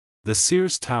The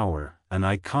Sears Tower, an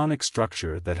iconic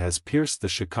structure that has pierced the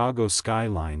Chicago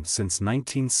skyline since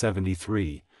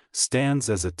 1973,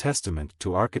 stands as a testament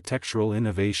to architectural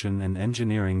innovation and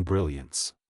engineering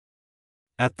brilliance.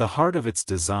 At the heart of its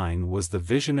design was the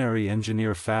visionary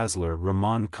engineer Fazlur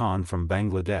Rahman Khan from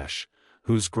Bangladesh,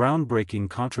 whose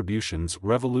groundbreaking contributions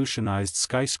revolutionized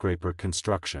skyscraper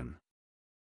construction.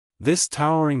 This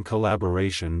towering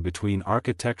collaboration between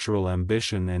architectural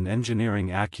ambition and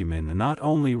engineering acumen not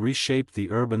only reshaped the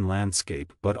urban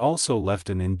landscape but also left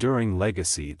an enduring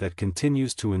legacy that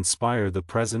continues to inspire the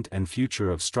present and future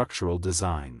of structural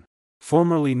design.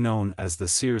 Formerly known as the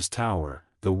Sears Tower,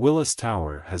 the Willis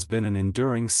Tower has been an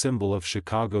enduring symbol of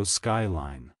Chicago's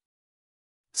skyline.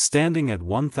 Standing at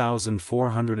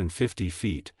 1,450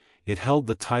 feet, it held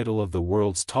the title of the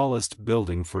world's tallest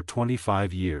building for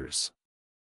 25 years.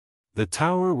 The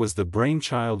tower was the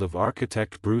brainchild of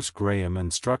architect Bruce Graham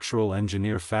and structural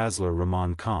engineer Fazlur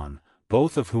Rahman Khan,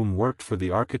 both of whom worked for the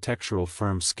architectural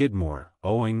firm Skidmore,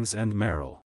 Owings and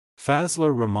Merrill.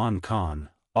 Fazlur Rahman Khan,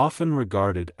 often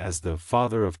regarded as the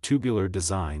father of tubular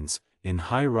designs in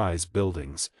high-rise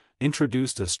buildings,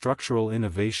 introduced a structural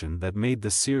innovation that made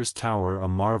the Sears Tower a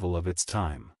marvel of its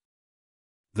time.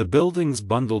 The building's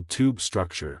bundled tube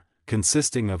structure,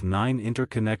 consisting of 9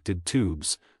 interconnected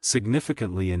tubes,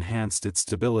 significantly enhanced its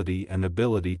stability and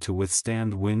ability to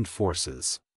withstand wind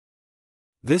forces.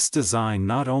 This design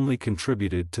not only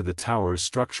contributed to the tower's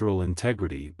structural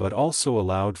integrity but also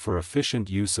allowed for efficient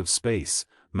use of space,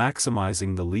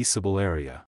 maximizing the leasable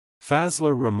area.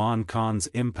 Fazlur Rahman Khan's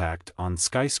impact on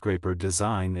skyscraper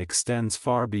design extends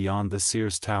far beyond the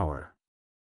Sears Tower.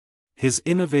 His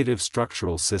innovative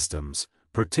structural systems,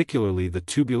 particularly the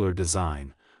tubular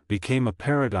design, became a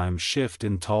paradigm shift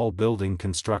in tall building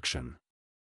construction.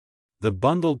 The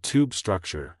bundled tube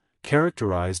structure,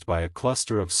 characterized by a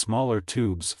cluster of smaller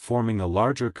tubes forming a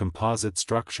larger composite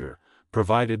structure,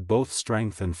 provided both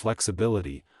strength and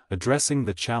flexibility, addressing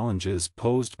the challenges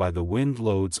posed by the wind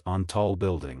loads on tall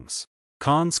buildings.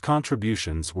 Khan's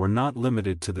contributions were not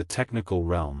limited to the technical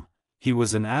realm. He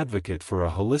was an advocate for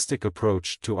a holistic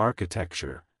approach to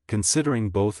architecture, considering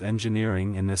both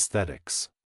engineering and aesthetics.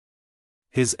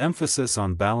 His emphasis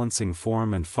on balancing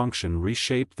form and function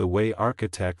reshaped the way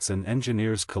architects and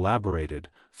engineers collaborated,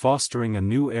 fostering a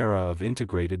new era of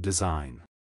integrated design.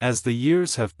 As the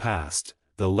years have passed,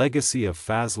 the legacy of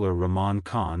Fazlur Rahman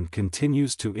Khan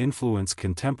continues to influence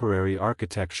contemporary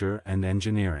architecture and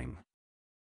engineering.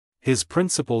 His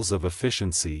principles of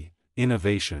efficiency,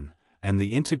 innovation, and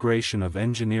the integration of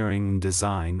engineering and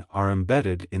design are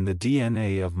embedded in the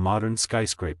DNA of modern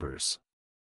skyscrapers.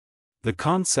 The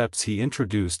concepts he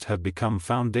introduced have become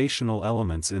foundational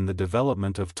elements in the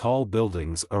development of tall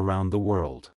buildings around the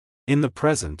world. In the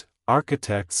present,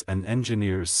 architects and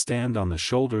engineers stand on the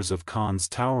shoulders of Khan's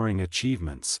towering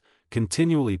achievements,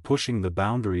 continually pushing the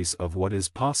boundaries of what is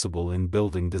possible in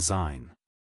building design.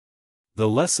 The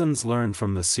lessons learned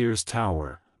from the Sears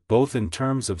Tower, both in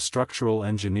terms of structural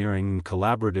engineering and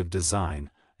collaborative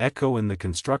design, echo in the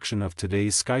construction of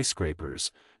today's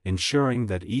skyscrapers, ensuring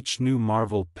that each new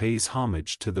marvel pays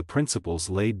homage to the principles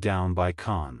laid down by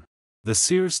Khan. The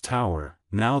Sears Tower,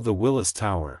 now the Willis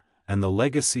Tower, and the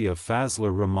legacy of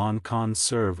Fazlur Rahman Khan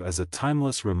serve as a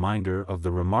timeless reminder of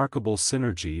the remarkable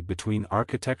synergy between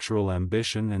architectural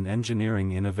ambition and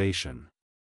engineering innovation.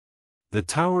 The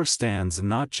tower stands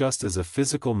not just as a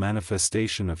physical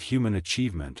manifestation of human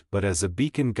achievement but as a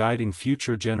beacon guiding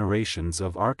future generations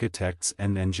of architects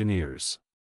and engineers.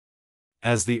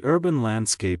 As the urban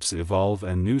landscapes evolve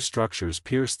and new structures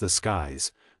pierce the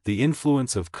skies, the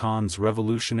influence of Khan's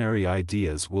revolutionary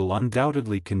ideas will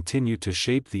undoubtedly continue to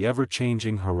shape the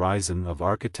ever-changing horizon of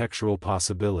architectural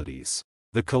possibilities.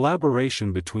 The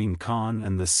collaboration between Khan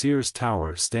and the Sears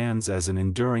Tower stands as an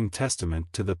enduring testament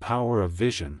to the power of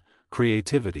vision,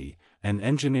 creativity, and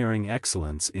engineering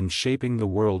excellence in shaping the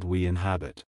world we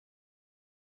inhabit.